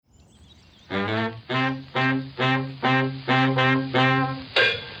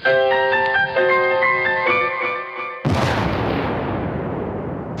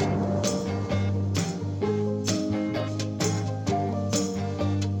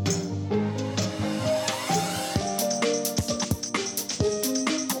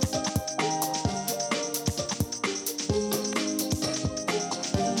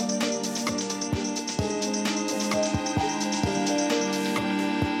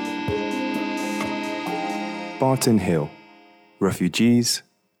Barton Hill, refugees,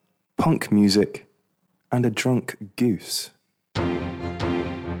 punk music, and a drunk goose.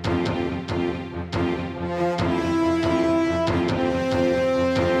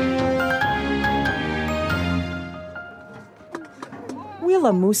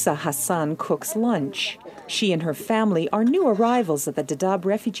 Willa Musa Hassan cooks lunch. She and her family are new arrivals at the Dadaab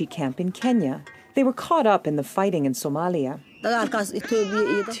refugee camp in Kenya. They were caught up in the fighting in Somalia.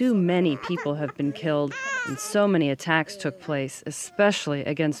 Too many people have been killed, and so many attacks took place, especially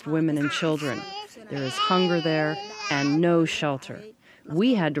against women and children. There is hunger there and no shelter.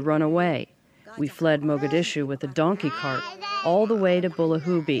 We had to run away. We fled Mogadishu with a donkey cart all the way to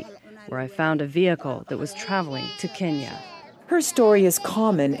Bulahubi, where I found a vehicle that was traveling to Kenya. Her story is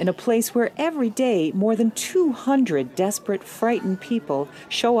common in a place where every day more than 200 desperate, frightened people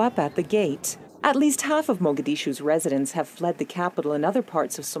show up at the gate. At least half of Mogadishu's residents have fled the capital and other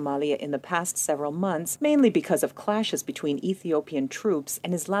parts of Somalia in the past several months, mainly because of clashes between Ethiopian troops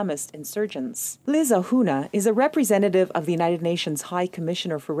and Islamist insurgents. Liz Ahuna is a representative of the United Nations High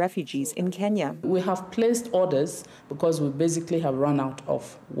Commissioner for Refugees in Kenya. We have placed orders because we basically have run out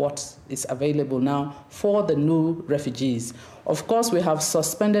of what is available now for the new refugees. Of course, we have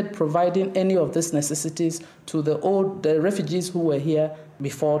suspended providing any of these necessities to the refugees who were here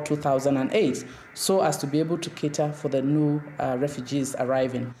before 2008, so as to be able to cater for the new refugees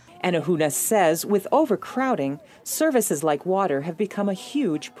arriving. And Ahuna says with overcrowding, services like water have become a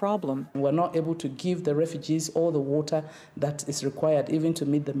huge problem. We're not able to give the refugees all the water that is required, even to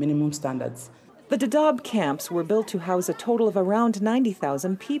meet the minimum standards. The Dadaab camps were built to house a total of around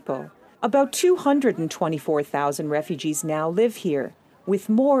 90,000 people. About 224,000 refugees now live here, with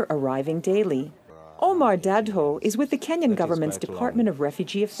more arriving daily. Omar Dadho is with the Kenyan government's Department of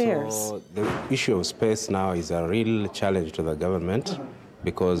Refugee Affairs. So the issue of space now is a real challenge to the government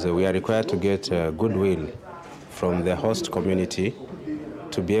because we are required to get goodwill from the host community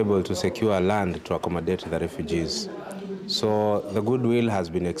to be able to secure land to accommodate the refugees. So the goodwill has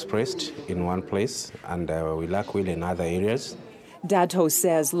been expressed in one place and we lack will in other areas. Dadho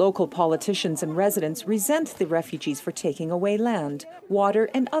says local politicians and residents resent the refugees for taking away land, water,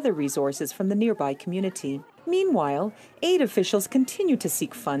 and other resources from the nearby community. Meanwhile, aid officials continue to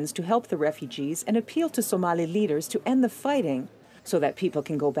seek funds to help the refugees and appeal to Somali leaders to end the fighting so that people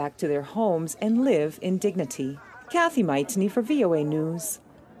can go back to their homes and live in dignity. Kathy Maitney for VOA News,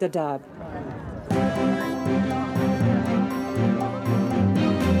 Dadaab.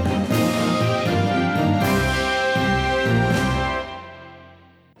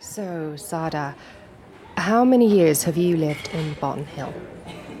 So, Sada, how many years have you lived in Barton Hill?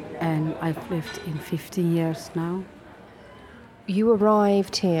 And I've lived in 15 years now. You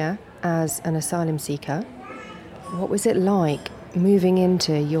arrived here as an asylum seeker. What was it like moving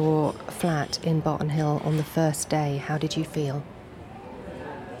into your flat in Barton Hill on the first day? How did you feel?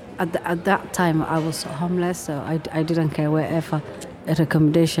 At that time, I was homeless, so I didn't care wherever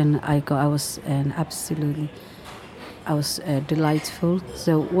accommodation I got. I was delightful.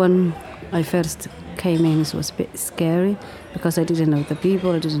 So when I first came in, it was a bit scary because I didn't know the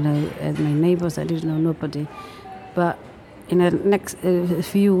people, I didn't know my neighbors, I didn't know nobody. But in the next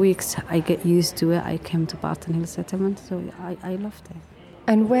few weeks, I get used to it. I came to Barton Hill Settlement, so I loved it.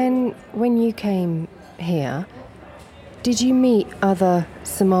 And when you came here, did you meet other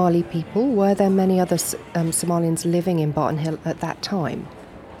Somali people? Were there many other Somalians living in Barton Hill at that time?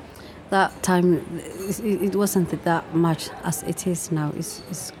 That time, it wasn't that much as it is now.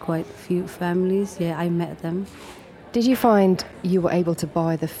 It's quite few families. Yeah, I met them. Did you find you were able to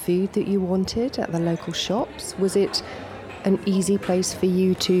buy the food that you wanted at the local shops? Was it an easy place for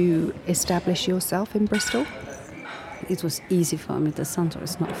you to establish yourself in Bristol? It was easy for me. The center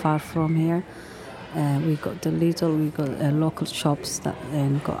is not far from here. We got local shops that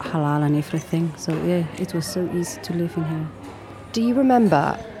got halal and everything. So yeah, it was so easy to live in here. Do you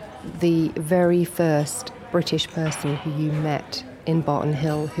remember the very first British person who you met in Barton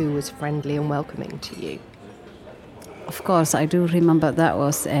Hill who was friendly and welcoming to you? Of course, I do remember that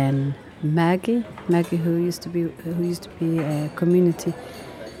was Maggie, who used to be a community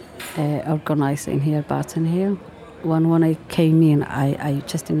organizer in here, Barton Hill. when I came in, I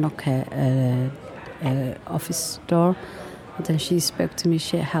just knocked her office door. And then she spoke to me.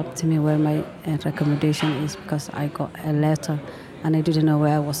 She helped me where my recommendation is, because I got a letter and I didn't know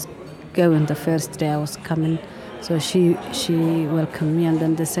where I was going the first day I was coming. So she welcomed me, and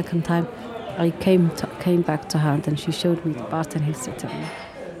then the second time I came back to her, and then she showed me the Barton Hill settlement.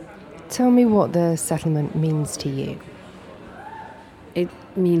 Tell me what the settlement means to you. It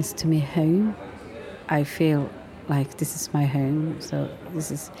means to me home. I feel like this is my home. So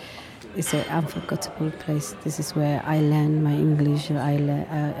it's an unforgettable place. This is where I learn my English, and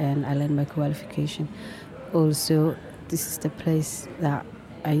I learn my qualification. Also, this is the place that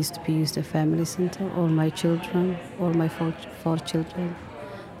I used to be used a family center. All my children, all my four children.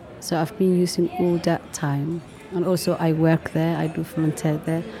 So I've been using all that time. And also I work there, I do volunteer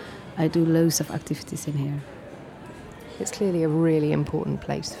there. I do loads of activities in here. It's clearly a really important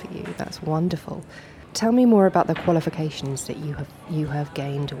place for you. That's wonderful. Tell me more about the qualifications that you have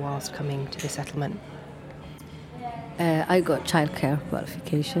gained whilst coming to the settlement. I got childcare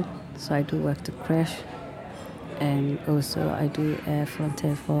qualification, so I do work the creche, and also I do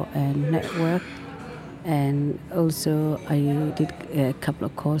volunteer for a network, and also I did a couple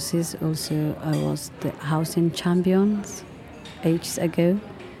of courses. Also, I was the housing champions ages ago.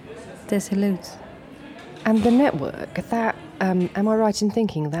 There's a lot. And the network, that am I right in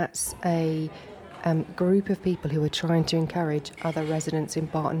thinking that's a group of people who are trying to encourage other residents in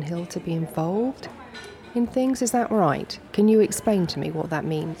Barton Hill to be involved in things? Is that right? Can you explain to me what that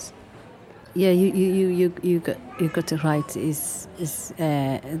means? Yeah, you got it right. Is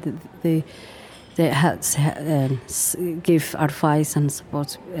they give advice and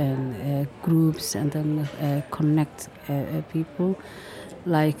support groups, and then connect people.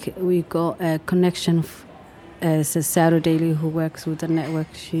 Like we got a connection. So Sarah Daly, who works with the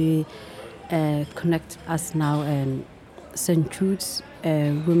network, she connects us now and St. Jude's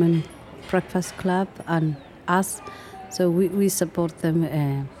Women Breakfast Club and us. So we support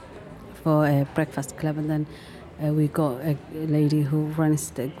them for a breakfast club, and then we got a lady who runs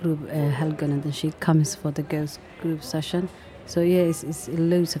the group, Helgen, and then she comes for the girls group session. So yeah, it's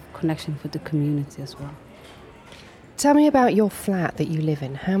loads of connection for the community as well. Tell me about your flat that you live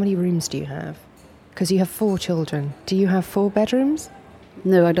in. How many rooms do you have? Because you have 4 children. Do you have 4 bedrooms?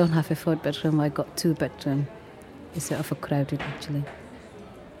 No, I don't have a 4 bedroom. I got 2 bedroom. It's overcrowded actually.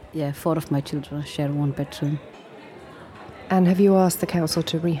 Yeah, 4 of my children share 1 bedroom. And have you asked the council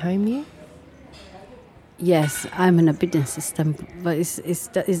to rehome you? Yes, I'm in a bidding system, but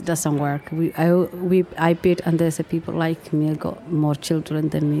it doesn't work. I bid, and there's people like me. I got more children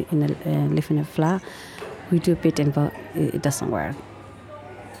than me live in a flat. We do bidding, but it doesn't work.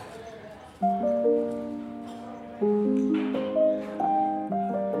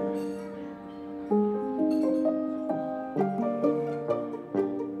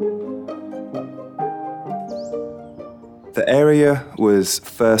 The area was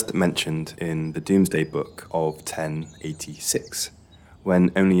first mentioned in the Domesday Book of 1086,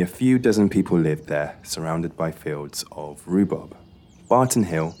 when only a few dozen people lived there, surrounded by fields of rhubarb. Barton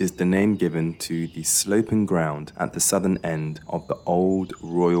Hill is the name given to the sloping ground at the southern end of the old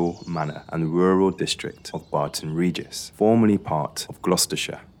royal manor and rural district of Barton Regis, formerly part of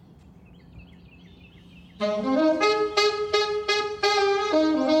Gloucestershire.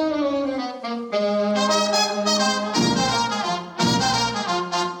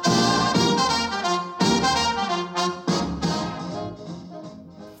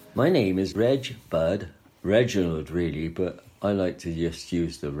 My name is Reg Bud, Reginald really, but I like to just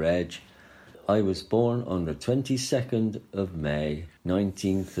use the Reg. I was born on the 22nd of May,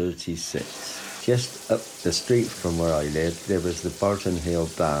 1936. Just up the street from where I lived, there was the Barton Hill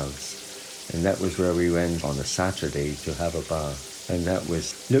Baths, and that was where we went on a Saturday to have a bath. And that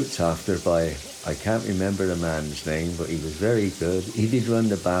was looked after by, I can't remember the man's name, but he was very good. He did run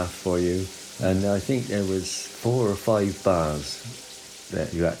the bath for you, and I think there was 4 or 5 baths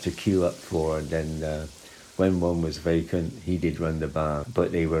that you had to queue up for, and then when one was vacant, he did run the bath.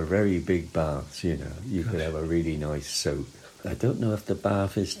 But they were very big baths, you know. You could have a really nice soak. I don't know if the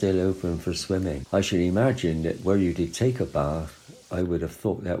bath is still open for swimming. I should imagine that where you did take a bath, I would have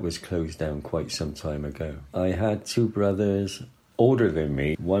thought that was closed down quite some time ago. I had 2 brothers older than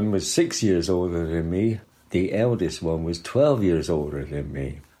me. One was 6 years older than me. The eldest one was 12 years older than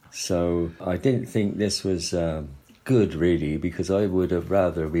me. So I didn't think this was good, really, because I would have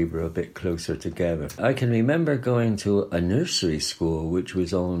rather we were a bit closer together. I can remember going to a nursery school which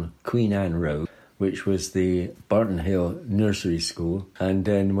was on Queen Anne Road, which was the Barton Hill Nursery School. And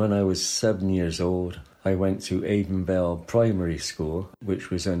then when I was 7 years old, I went to Avonvale Primary School, which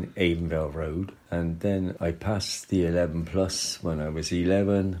was on Avonvale Road, and then I passed the 11 plus when I was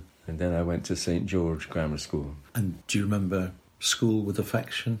 11, and then I went to St George Grammar School. And do you remember school with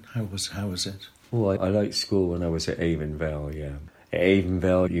affection? How was it? Oh, I liked school when I was at Avonvale, yeah. At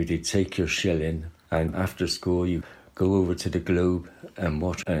Avonvale, you did take your shilling, and after school you go over to the Globe and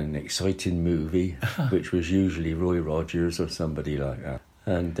watch an exciting movie, which was usually Roy Rogers or somebody like that.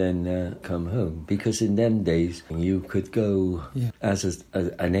 And then come home. Because in them days, you could go as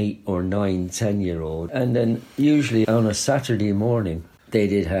an 8 or 9, 10-year-old. And then usually on a Saturday morning, they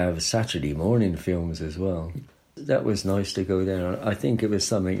did have Saturday morning films as well. That was nice to go there. I think it was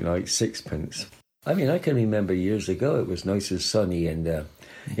something like sixpence. I mean, I can remember years ago, it was nice and sunny and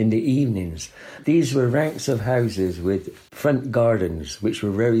in the evenings. These were ranks of houses with front gardens, which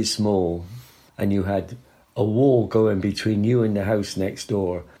were very small, and you had a wall going between you and the house next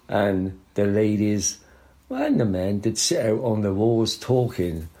door, and the ladies and the men did sit out on the walls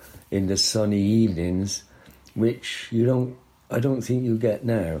talking in the sunny evenings, which I don't think you get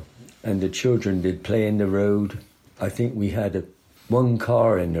now. And the children did play in the road. I think we had one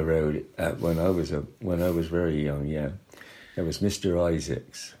car in the road when I was very young. Yeah, there was Mr.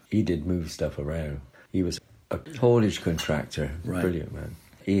 Isaacs. He did move stuff around. He was a haulage contractor. Right. Brilliant man.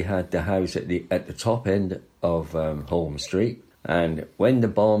 He had the house at the top end of Holmes Street, and when the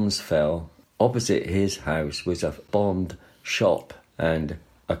bombs fell, opposite his house was a bombed shop and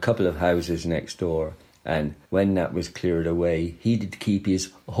a couple of houses next door. And when that was cleared away, he did keep his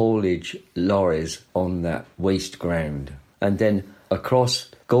haulage lorries on that waste ground. And then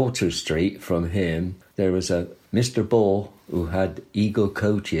across Galter Street from him, there was a Mr. Ball who had Eagle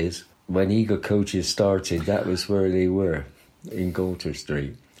Coaches. When Eagle Coaches started, that was where they were, in Galter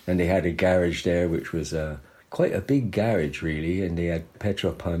Street. And they had a garage there, which was quite a big garage, really. And they had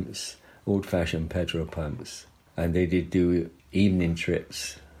petrol pumps, old-fashioned petrol pumps. And they did do evening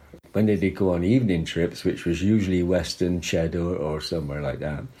trips. When they did go on evening trips, which was usually Weston, Cheddar or somewhere like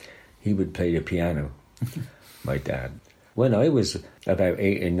that, he would play the piano, my dad. When I was about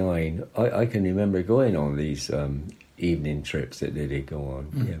 8 or 9, I can remember going on these evening trips that they did go on.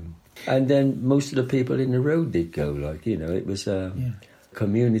 Mm. Yeah. And then most of the people in the road did go, it was a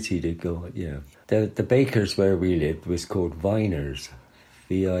community did go, yeah. The bakers where we lived was called Viners,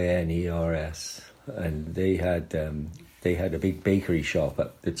 Viners, and they had a big bakery shop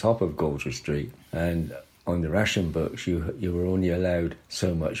at the top of Galter Street, and on the ration books you were only allowed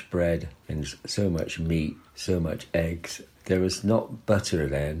so much bread and so much meat, so much eggs. There was not butter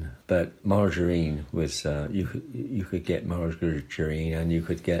then, but margarine was, you could get margarine, and you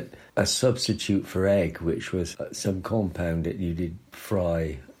could get a substitute for egg, which was some compound that you did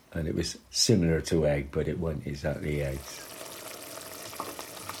fry, and it was similar to egg, but it wasn't exactly eggs.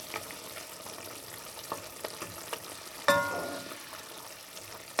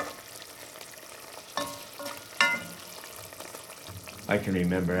 I can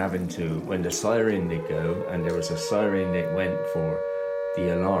remember having to, when the siren did go, and there was a siren that went for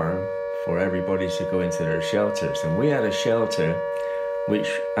the alarm for everybody to go into their shelters. And we had a shelter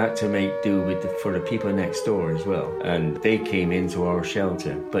which had to make do with for the people next door as well. And they came into our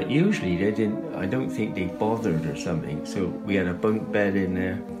shelter. But usually they didn't, I don't think they bothered or something. So we had a bunk bed in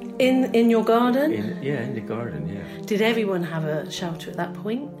there. In your garden? In the garden, yeah. Did everyone have a shelter at that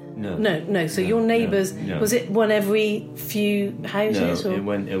point? No. So your neighbours, was it one every few houses? No,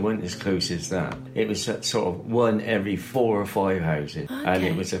 it went as close as that. It was sort of one every 4 or 5 houses. Okay. And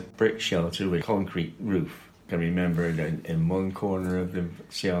it was a brick shelter with concrete roof. I can remember that in one corner of the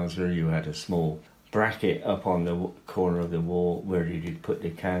shelter you had a small bracket up on the corner of the wall where you could put the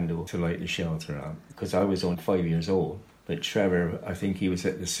candle to light the shelter up. Because I was only 5 years old. But Trevor, I think he was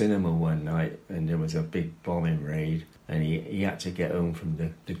at the cinema one night and there was a big bombing raid. And he had to get home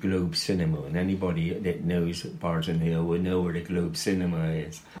from the Globe Cinema. And anybody that knows Barton Hill will know where the Globe Cinema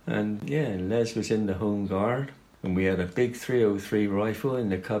is. And yeah, Les was in the Home Guard. And we had a big .303 rifle in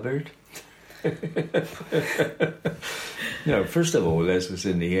the cupboard. No, first of all, Les was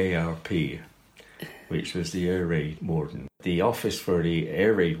in the ARP, which was the Air Raid Warden. The office for the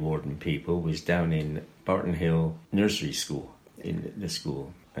Air Raid Warden people was down in Barton Hill Nursery School, in the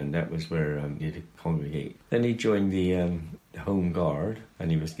school. And that was where he'd congregate. Then he joined the Home Guard,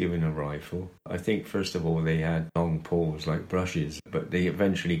 and he was given a rifle. I think, first of all, they had long poles like brushes, but they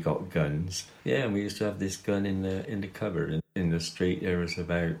eventually got guns. Yeah, and we used to have this gun in the cupboard. And in the street, there was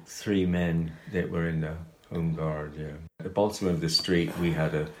about 3 men that were in the Home Guard, yeah. At the bottom of the street, we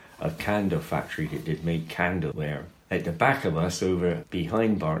had a candle factory that did make candleware. At the back of us, over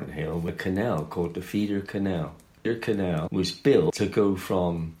behind Barton Hill, was a canal called the Feeder Canal. The canal was built to go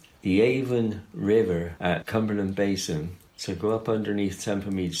from the Avon River at Cumberland Basin. So go up underneath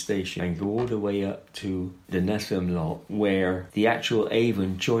Templemead Station and go all the way up to the Netham lot where the actual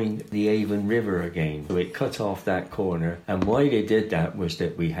Avon joined the Avon River again. So it cut off that corner. And why they did that was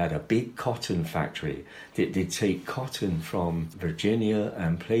that we had a big cotton factory that did take cotton from Virginia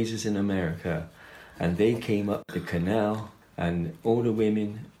and places in America. And they came up the canal and all the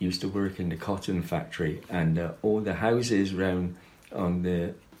women used to work in the cotton factory. And all the houses round on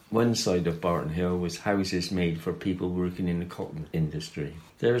the one side of Barton Hill was houses made for people working in the cotton industry.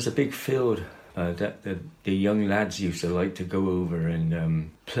 There was a big field that the young lads used to like to go over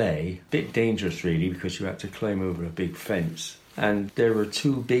and play. Bit dangerous really because you had to climb over a big fence. And there were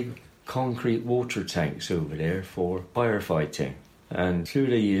 2 big concrete water tanks over there for firefighting. And through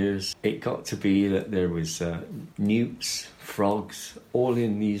the years it got to be that there was newts, frogs, all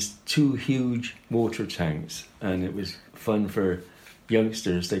in these 2 huge water tanks. And it was fun for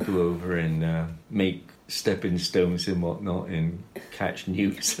youngsters. They go over and make stepping stones and whatnot and catch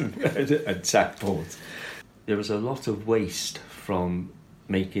newts and tadpoles. There was a lot of waste from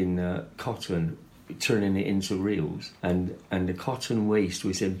making cotton, turning it into reels, and the cotton waste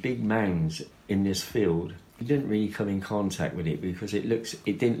was in big mounds in this field. You didn't really come in contact with it because it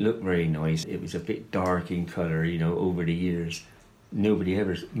didn't look very nice. It was a bit dark in colour, over the years. Nobody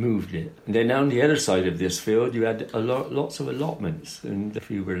ever moved it. And then on the other side of this field, you had lots of allotments. And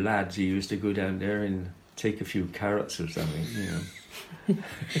if you were lads, you used to go down there and take a few carrots or something,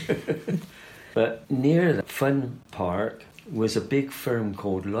 But near the fun park was a big firm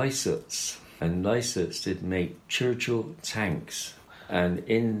called Lysot's. And Lysot's did make Churchill tanks. And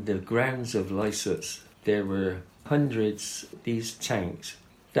in the grounds of Lysot's, there were hundreds of these tanks.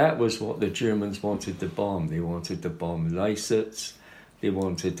 That was what the Germans wanted to bomb. They wanted to bomb Lysot's. They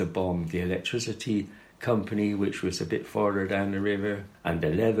wanted to bomb the electricity company, which was a bit farther down the river, and the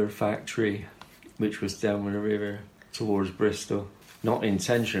leather factory, which was down the river towards Bristol. Not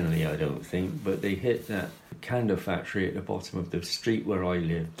intentionally, I don't think, but they hit that candle factory at the bottom of the street where I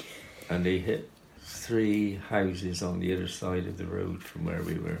lived, and they hit 3 houses on the other side of the road from where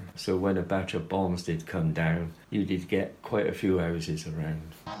we were. So when a batch of bombs did come down, you did get quite a few houses around.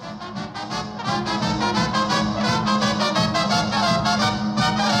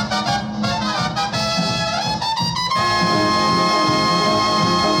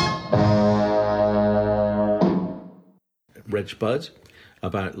 Reg Budd,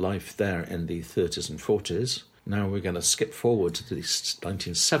 about life there in the 30s and 40s. Now we're going to skip forward to the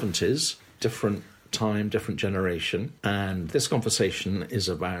 1970s, different time, different generation, and this conversation is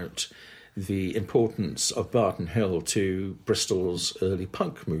about the importance of Barton Hill to Bristol's early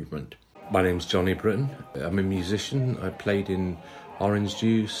punk movement. My name's Johnny Britton. I'm a musician. I played in Orange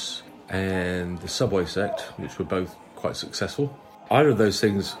Juice and the Subway Sect, which were both quite successful. Either of those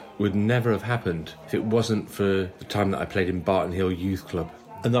things would never have happened if it wasn't for the time that I played in Barton Hill Youth Club.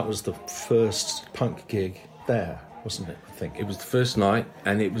 And that was the first punk gig there, wasn't it, I think? It was the first night,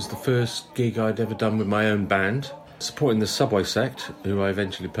 and it was the first gig I'd ever done with my own band, supporting the Subway Sect, who I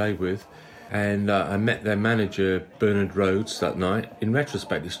eventually played with. And I met their manager, Bernard Rhodes, that night. In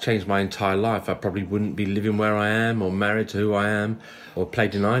retrospect, it's changed my entire life. I probably wouldn't be living where I am, or married to who I am, or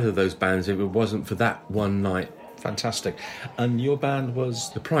played in either of those bands if it wasn't for that one night. Fantastic. And your band was?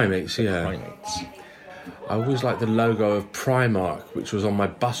 The Primates, yeah. Primates. I always liked the logo of Primark, which was on my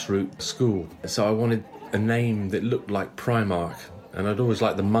bus route to school. So I wanted a name that looked like Primark. And I'd always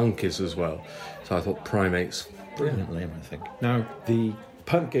liked the Monkeys as well. So I thought Primates. Brilliant name, I think. Now, the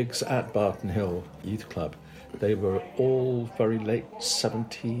punk gigs at Barton Hill Youth Club, they were all very late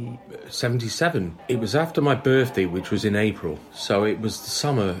 77. It was after my birthday, which was in April. So it was the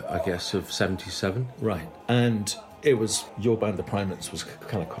summer, I guess, of 77. Right. And it was your band, the Primates, was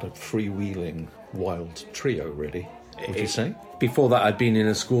kind of a freewheeling wild trio, really, would you say? Before that, I'd been in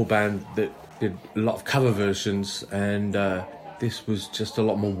a school band that did a lot of cover versions, and this was just a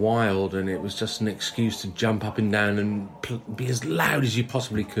lot more wild, and it was just an excuse to jump up and down and be as loud as you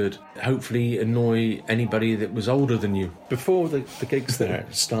possibly could. Hopefully annoy anybody that was older than you. Before the gigs there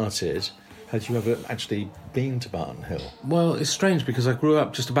started, had you ever actually been to Barton Hill? Well, it's strange because I grew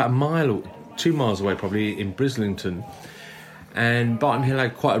up just about a mile or 2 miles away, probably, in Brislington. And Barton Hill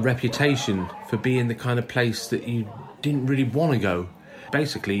had quite a reputation for being the kind of place that you didn't really want to go.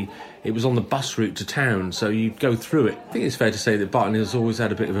 Basically, it was on the bus route to town, so you'd go through it. I think it's fair to say that Barton Hill's always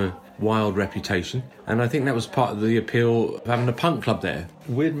had a bit of a wild reputation, and I think that was part of the appeal of having a punk club there.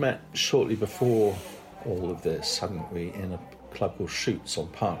 We'd met shortly before all of this, hadn't we, in a club called Shoots on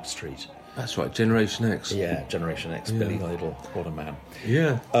Park Street. That's right, Generation X. Yeah, Generation X, yeah. Billy Idol, what a man.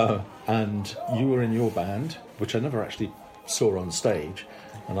 Yeah. And you were in your band, which I never actually saw on stage,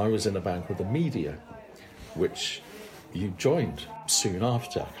 and I was in a band called the Media, which you joined soon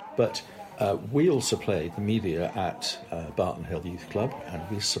after. But we also played the Media at Barton Hill Youth Club, and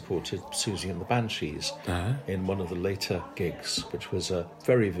we supported Susie and the Banshees in one of the later gigs, which was a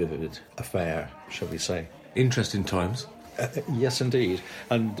very vivid affair, shall we say. Interesting times. Yes, indeed.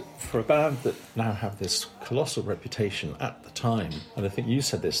 And for a band that now have this colossal reputation at the time, and I think you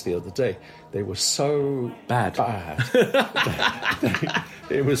said this the other day, they were so bad.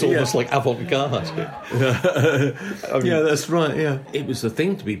 It was almost like avant-garde. Yeah, that's right, yeah. It was the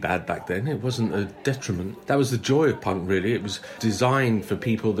thing to be bad back then. It wasn't a detriment. That was the joy of punk, really. It was designed for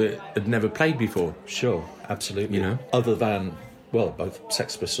people that had never played before. Sure, absolutely. You know? Other than, well, both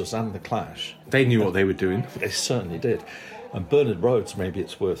Sex Pistols and The Clash. They knew what they were doing. They certainly did. And Bernard Rhodes, maybe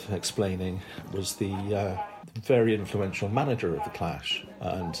it's worth explaining, was the very influential manager of The Clash.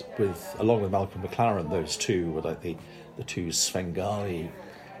 And along with Malcolm McLaren, those two were like the two Svengali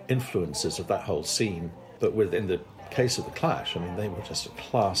influences of that whole scene. But in the case of The Clash, I mean, they were just a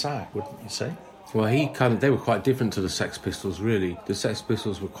class act, wouldn't you say? Well, they were quite different to the Sex Pistols, really. The Sex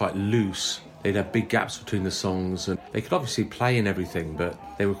Pistols were quite loose. They'd have big gaps between the songs, and they could obviously play and everything, but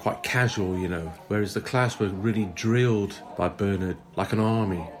they were quite casual, you know. Whereas the Clash were really drilled by Bernard, like an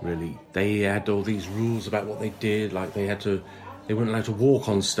army, really. They had all these rules about what they did, like they weren't allowed to walk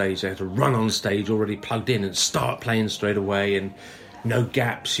on stage, they had to run on stage already plugged in and start playing straight away, and no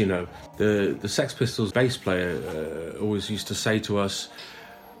gaps, you know. The Sex Pistols bass player always used to say to us,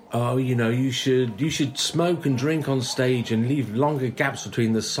 "Oh, you know, you should smoke and drink on stage and leave longer gaps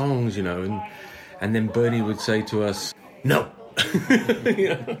between the songs, you know." And then Bernie would say to us, "No." You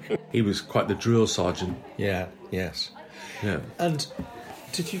know? He was quite the drill sergeant. Yeah, yes. Yeah. And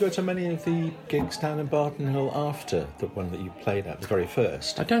did you go to many of the gigs down in Barton Hill after the one that you played at, the very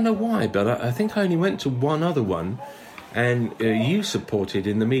first? I don't know why, but I think I only went to one other one. And you supported,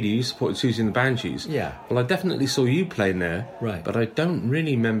 in the Media, you supported Susie and the Banshees. Yeah. Well, I definitely saw you playing there. Right. But I don't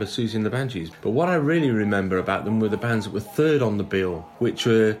really remember Susie and the Banshees. But what I really remember about them were the bands that were third on the bill, which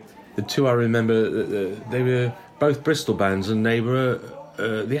were the two I remember. They were both Bristol bands, and they were...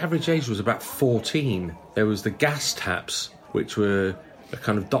 the average age was about 14. There was the Gas Taps, which were a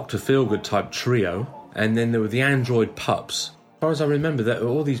kind of Dr. Feelgood type trio. And then there were the Android Pups. As far as I remember, that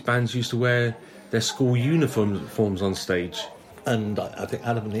all these bands used to wear their school uniforms on stage. And I think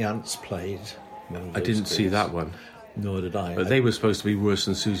Adam and the Ants played. I didn't see that one. Nor did I. But they were supposed to be worse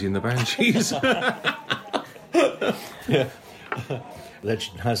than Susie and the Banshees. Yeah.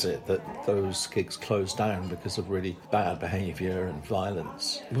 Legend has it that those gigs closed down because of really bad behaviour and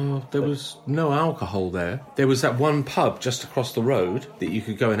violence. Well, there was no alcohol there. There was that one pub just across the road that you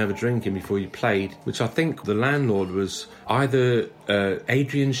could go and have a drink in before you played, which I think the landlord was either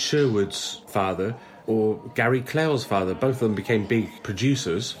Adrian Sherwood's father or Gary Clell's father. Both of them became big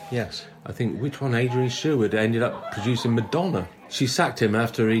producers. Yes. I think which one, Adrian Sherwood, ended up producing Madonna. She sacked him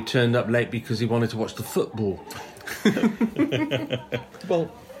after he turned up late because he wanted to watch the football.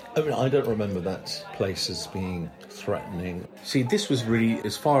 Well, I mean, I don't remember that place as being threatening. See, this was really,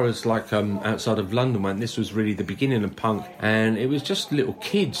 as far as like outside of London went, this was really the beginning of punk, and it was just little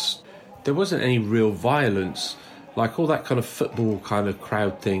kids. There wasn't any real violence. Like all that kind of football kind of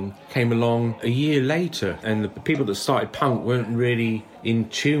crowd thing came along a year later, and the people that started punk weren't really in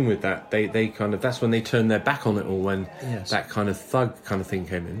tune with that. They kind of, that's when they turned their back on it all, when that kind of thug kind of thing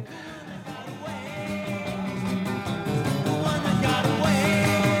came in.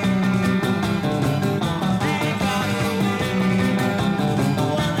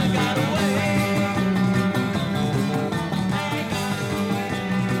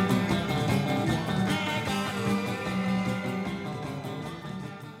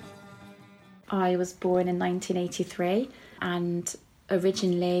 I was born in 1983, and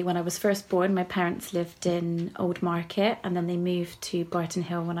originally when I was first born, my parents lived in Old Market, and then they moved to Barton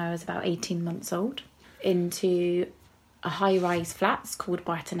Hill when I was about 18 months old, into a high-rise flats called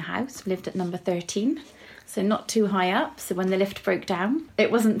Barton House. We lived at number 13, so not too high up, so when the lift broke down,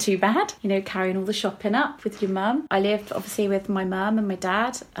 it wasn't too bad, you know, carrying all the shopping up with your mum. I lived obviously with my mum and my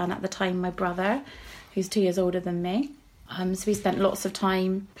dad, and at the time my brother, who's 2 years older than me. So we spent lots of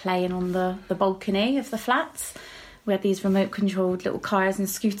time playing on the balcony of the flats. We had these remote-controlled little cars and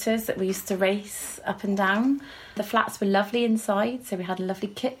scooters that we used to race up and down. The flats were lovely inside, so we had a lovely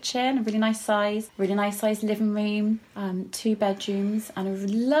kitchen, a really nice size living room, 2 bedrooms, and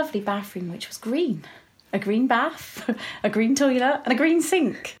a lovely bathroom, which was green. a green bath, a green toilet and a green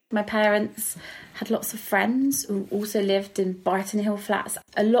sink. My parents had lots of friends who also lived in Barton Hill flats.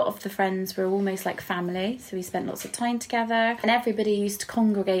 A lot of the friends were almost like family, so we spent lots of time together. And everybody used to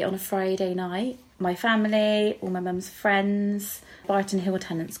congregate on a Friday night. My family, all my mum's friends, Barton Hill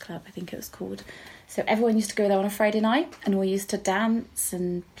Tenants Club, I think it was called. So everyone used to go there on a Friday night and we used to dance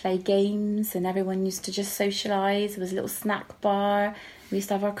and play games and everyone used to just socialise. There was a little snack bar. We used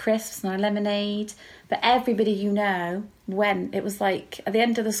to have our crisps and our lemonade. But everybody you know went. It was like at the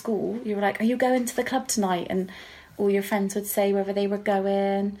end of the school, you were like, are you going to the club tonight? And all your friends would say whether they were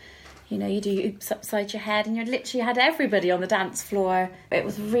going. You know, you do your oops upside your head and you literally had everybody on the dance floor. It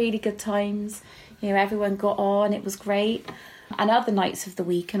was really good times. You know, everyone got on. It was great. And other nights of the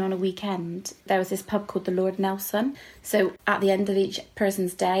week and on a weekend, there was this pub called the Lord Nelson. So at the end of each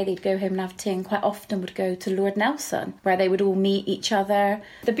person's day, they'd go home and have tea and quite often would go to Lord Nelson, where they would all meet each other.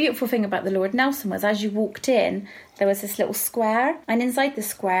 The beautiful thing about the Lord Nelson was as you walked in, there was this little square and inside the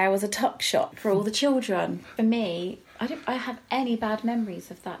square was a tuck shop for all the children. For me, I don't have any bad memories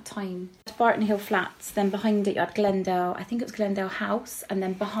of that time. Barton Hill Flats, then behind it you had Glendale, I think it was Glendale House, and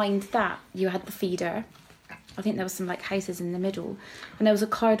then behind that you had the feeder. I think there was some like houses in the middle and there was a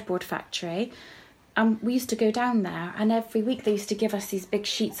cardboard factory and we used to go down there and every week they used to give us these big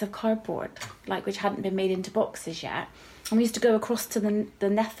sheets of cardboard like which hadn't been made into boxes yet and we used to go across to the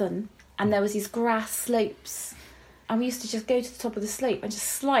Nethon and there was these grass slopes and we used to just go to the top of the slope and just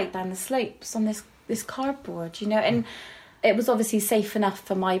slide down the slopes on this cardboard, you know, and it was obviously safe enough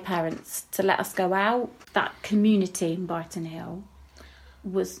for my parents to let us go out. That community in Barton Hill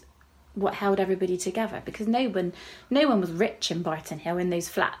was what held everybody together because no one was rich in Barton Hill in those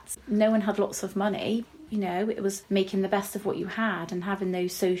flats. No one had lots of money. You know, it was making the best of what you had and having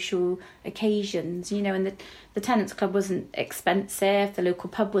those social occasions, you know, and the Tenants Club wasn't expensive, the local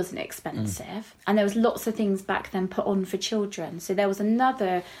pub wasn't expensive, and there was lots of things back then put on for children. So there was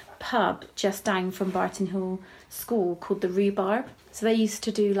another pub just down from Barton Hill School called the Rhubarb. So they used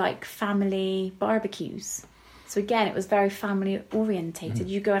to do like family barbecues. So again, it was very family orientated.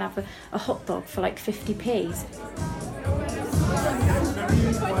 You go and have a hot dog for like 50p.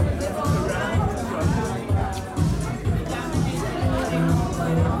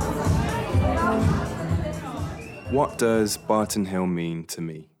 What does Barton Hill mean to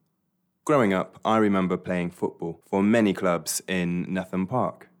me? Growing up, I remember playing football for many clubs in Nethon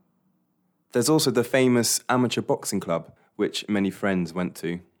Park. There's also the famous amateur boxing club, which many friends went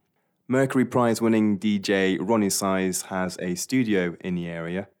to. Mercury Prize-winning DJ Ronnie Size has a studio in the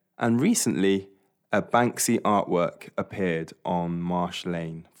area, and recently a Banksy artwork appeared on Marsh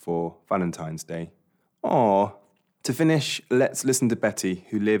Lane for Valentine's Day. To finish, let's listen to Betty,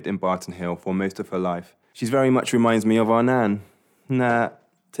 who lived in Barton Hill for most of her life. She very much reminds me of our Nan.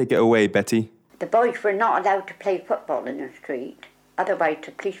 Take it away, Betty. The boys were not allowed to play football in the street, otherwise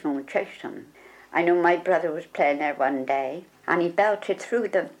the policeman would chase them. I know my brother was playing there one day, and he belted through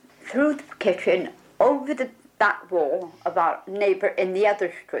the kitchen, over the back wall of our neighbour in the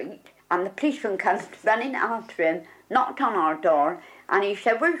other street, and the policeman comes running after him, knocked on our door, and he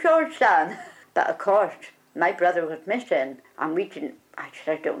said, "Where's your son?" But of course, my brother was missing, and I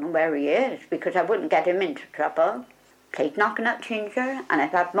said, "I don't know where he is," because I wouldn't get him into trouble. Played knocking up ginger, and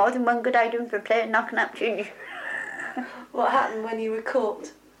I've had more than one good item for playing knocking up ginger. What happened when you were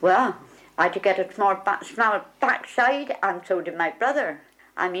caught? Well, I had to get a small backside, and so did my brother.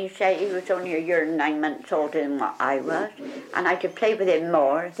 I mean, say he was only a year and 9 months older than what I was, and I could play with him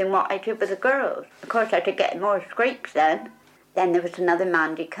more than what I did with the girls. Of course, I could get more scrapes then. Then there was another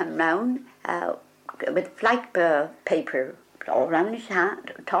man who come round with flag paper all round his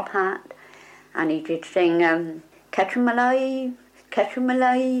hat, top hat, and he did sing, "Catch 'em alive, catch 'em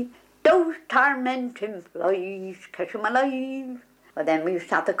alive, those tormenting flies, catch 'em alive." Well, then we used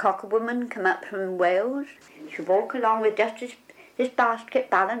to have the cocker woman come up from Wales. She'd walk along with just this basket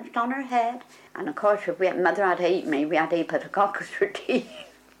balanced on her head. And of course, if mother had ate me, we had to eat the cockers for tea.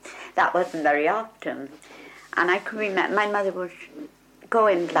 That wasn't very often. And I can remember, my mother was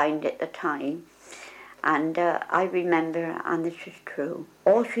going blind at the time. And I remember, and this is true,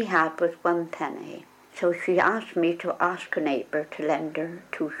 all she had was 1 penny. So she asked me to ask a neighbour to lend her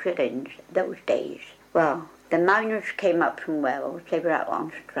 2 shillings those days. Well, the miners came up from Wales. They were out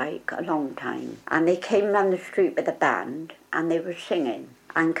on strike a long time. And they came round the street with a band and they were singing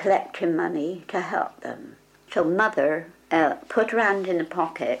and collecting money to help them. So Mother put her hand in the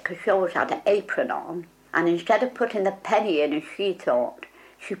pocket because she always had an apron on. And instead of putting the penny in as she thought,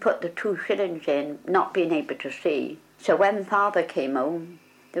 she put the 2 shillings in, not being able to see. So when Father came home,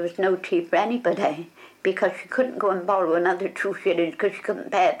 there was no tea for anybody because she couldn't go and borrow another 2 shillings because she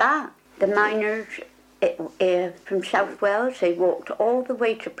couldn't pay it back. The miners from South Wales. They walked all the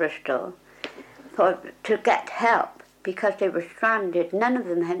way to Bristol to get help because they were stranded. None of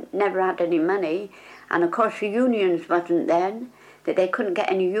them never had any money. And of course the unions wasn't then, that they couldn't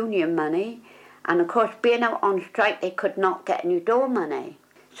get any union money. And of course being out on strike, they could not get any door money.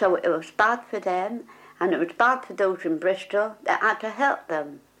 So it was bad for them, and it was bad for those in Bristol that had to help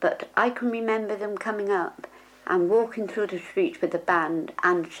them. But I can remember them coming up and walking through the streets with the band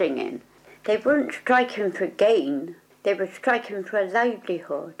and singing. They weren't striking for gain, they were striking for a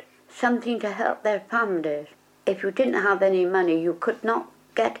livelihood, something to help their families. If you didn't have any money, you could not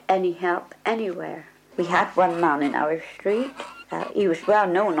get any help anywhere. We had one man in our street. He was well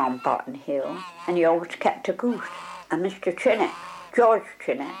known on Barton Hill, and he always kept a goose. And Mr. Trinnet, George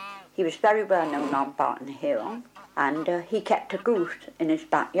Trinnet, he was very well known on Barton Hill, and he kept a goose in his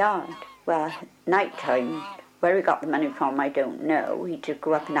backyard. Well, night time, where he got the money from, I don't know. He did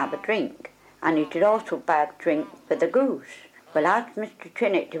go up and have a drink, and he did also buy a drink for the goose. Well, as Mr.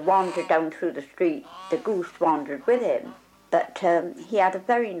 Trinnet wandered down through the street, the goose wandered with him. But he had a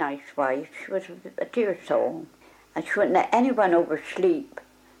very nice wife. She was a dear soul, and she wouldn't let anyone oversleep,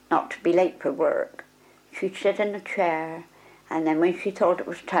 not to be late for work. She'd sit in a chair, and then when she thought it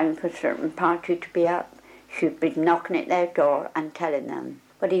was time for a certain party to be up, she'd be knocking at their door and telling them.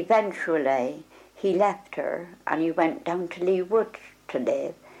 But eventually, he left her, and he went down to Lee Woods to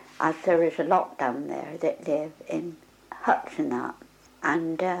live, as there is a lot down there that live in huts and that.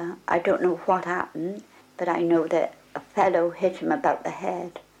 And I don't know what happened, but I know that a fellow hit him about the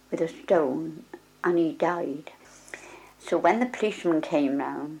head with a stone, and he died. So when the policeman came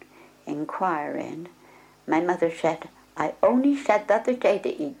round inquiring, my mother said, "I only said the other day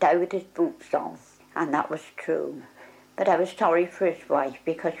that he died with his boots on," and that was true. But I was sorry for his wife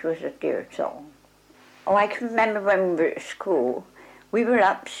because she was a dear soul. Oh, I can remember when we were at school, we were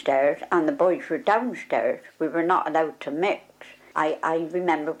upstairs and the boys were downstairs. We were not allowed to mix. I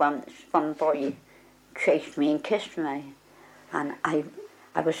remember once one boy chased me and kissed me, and I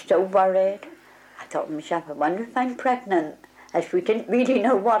was so worried. I thought to myself, I wonder if I'm pregnant, as we didn't really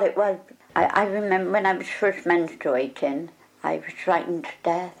know what it was. I remember when I was first menstruating, I was frightened to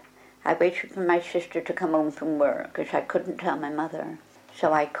death. I waited for my sister to come home from work because I couldn't tell my mother.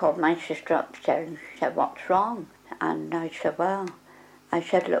 So I called my sister upstairs and she said, "What's wrong?" And I said,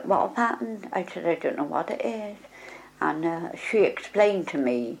 "Look, what have happened?" I said, "I don't know what it is." And she explained to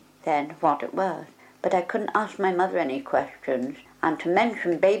me then what it was. But I couldn't ask my mother any questions. And to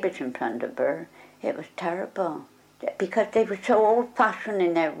mention babies in front of her, it was terrible. Because they were so old-fashioned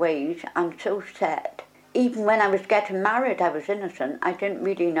in their ways and so set. Even when I was getting married, I was innocent. I didn't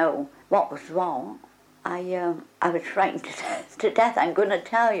really know what was wrong. I was frightened to death, I'm going to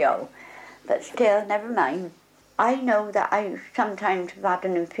tell you. But still, never mind. I know that I sometimes have had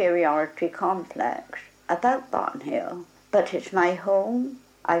an inferiority complex about Barton Hill, but it's my home.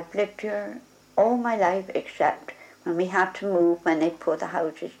 I've lived here all my life except when we had to move when they put the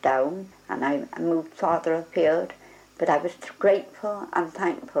houses down, and I moved farther afield. But I was grateful and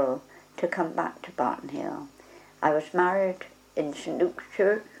thankful to come back to Barton Hill. I was married in St Luke's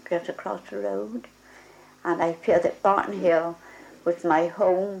Church, just across the road, and I feel that Barton Hill was my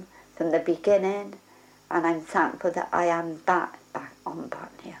home from the beginning, and I'm thankful that I am back on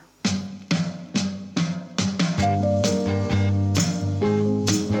Barton Hill.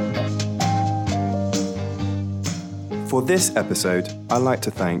 For this episode, I'd like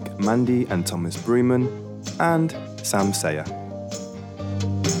to thank Mandy and Thomas Brewman and Sam Sayer.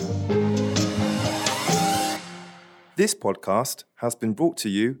 This podcast has been brought to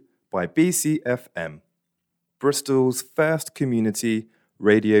you by BCFM, Bristol's first community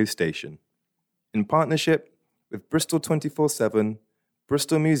radio station, in partnership with Bristol 24/7,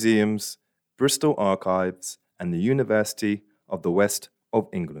 Bristol Museums, Bristol Archives, and the University of the West of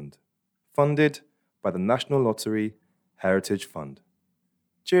England, funded by the National Lottery Heritage Fund.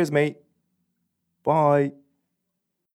 Cheers, mate. Bye.